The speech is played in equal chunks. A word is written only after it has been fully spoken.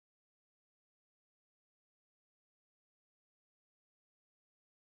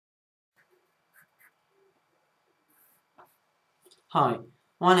Hi,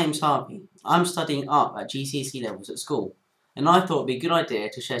 my name's Harvey. I'm studying art at GCSE levels at school, and I thought it would be a good idea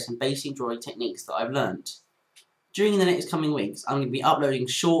to share some basic drawing techniques that I've learnt. During the next coming weeks, I'm going to be uploading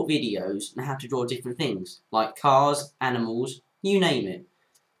short videos on how to draw different things, like cars, animals, you name it.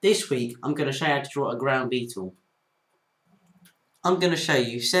 This week, I'm going to show you how to draw a ground beetle. I'm going to show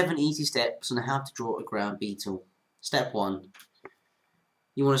you 7 easy steps on how to draw a ground beetle. Step 1.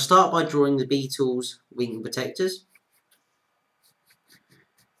 You want to start by drawing the beetle's wing protectors.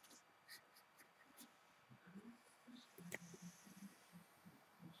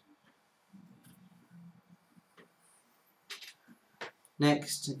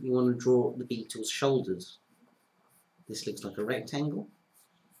 Next, you want to draw the beetle's shoulders. This looks like a rectangle.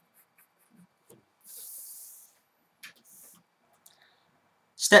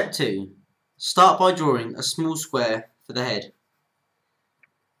 Step 2. Start by drawing a small square for the head.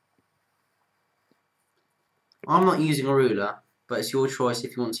 I'm not using a ruler, but it's your choice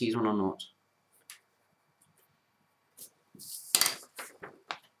if you want to use one or not.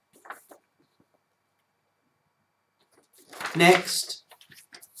 Next,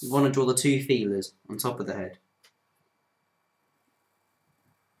 you want to draw the 2 feelers on top of the head.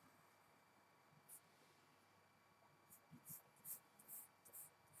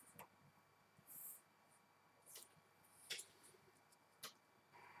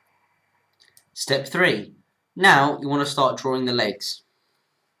 Step 3. Now you want to start drawing the legs.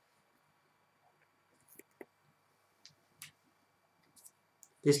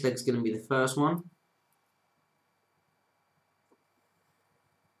 This leg's going to be the first one.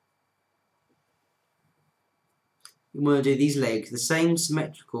 You want to do these legs the same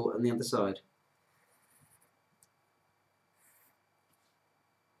symmetrical on the other side.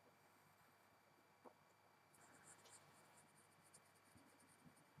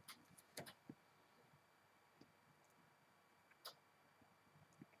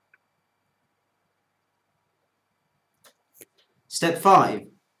 Step 5.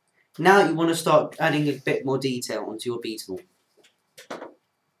 Now you want to start adding a bit more detail onto your beetle.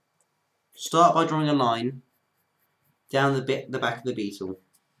 Start by drawing a line down the back of the beetle.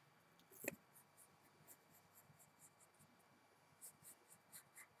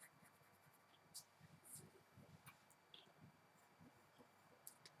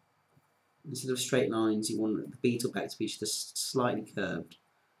 Instead of straight lines, you want the beetle back to be just slightly curved.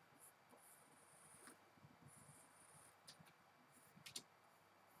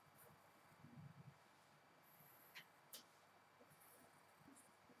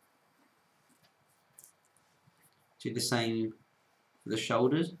 Do the same for the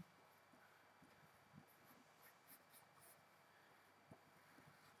shoulders.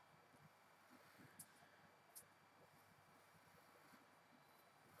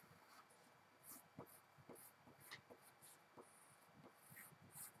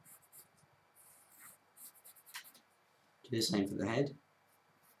 Do the same for the head.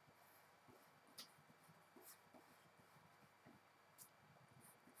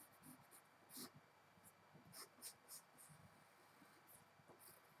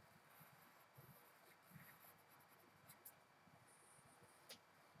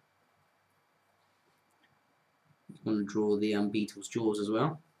 You want to draw the beetle's jaws as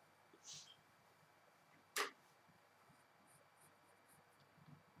well.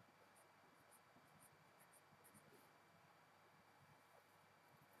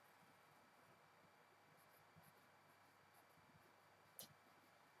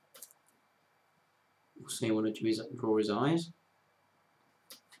 Also, you want to draw his eyes.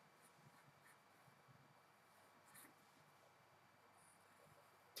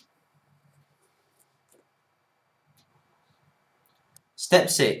 Step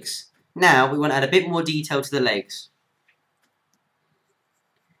 6. Now we want to add a bit more detail to the legs.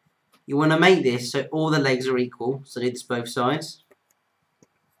 You want to make this so all the legs are equal, so do this both sides.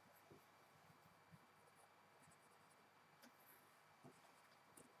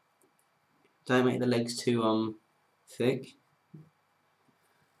 Don't make the legs too thick.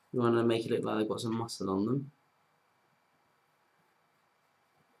 You want to make it look like they've got some muscle on them.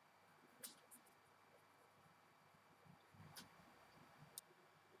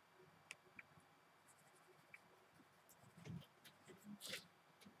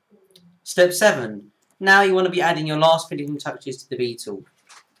 Step 7. Now you want to be adding your last finishing touches to the beetle.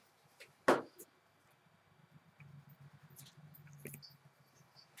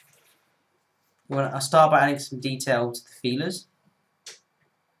 I'll start by adding some detail to the feelers.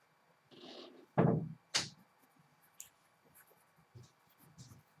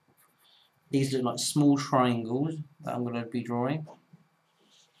 These look like small triangles that I'm going to be drawing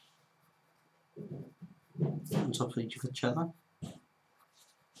on top of each other.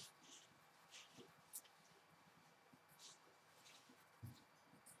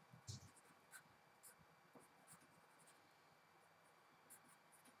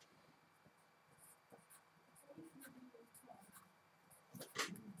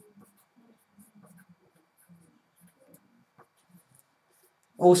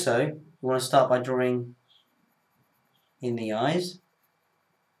 Also, you want to start by drawing in the eyes.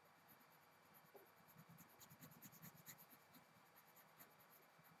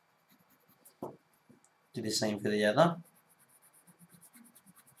 Do the same for the other.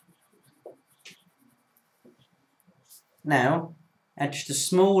 Now, add just a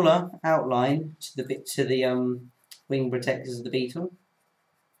smaller outline to the wing protectors of the beetle.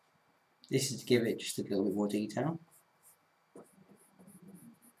 This is to give it just a little bit more detail.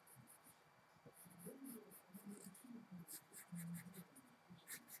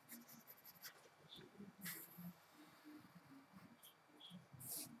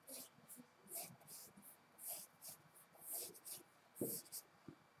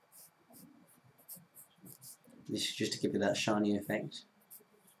 This is just to give it that shiny effect.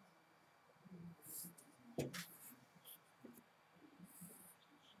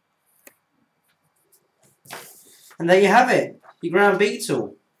 And there you have it, your ground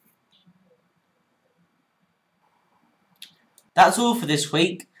beetle. That's all for this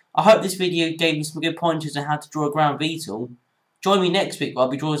week. I hope this video gave you some good pointers on how to draw a ground beetle. Join me next week where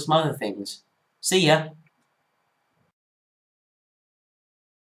I'll be drawing some other things. See ya!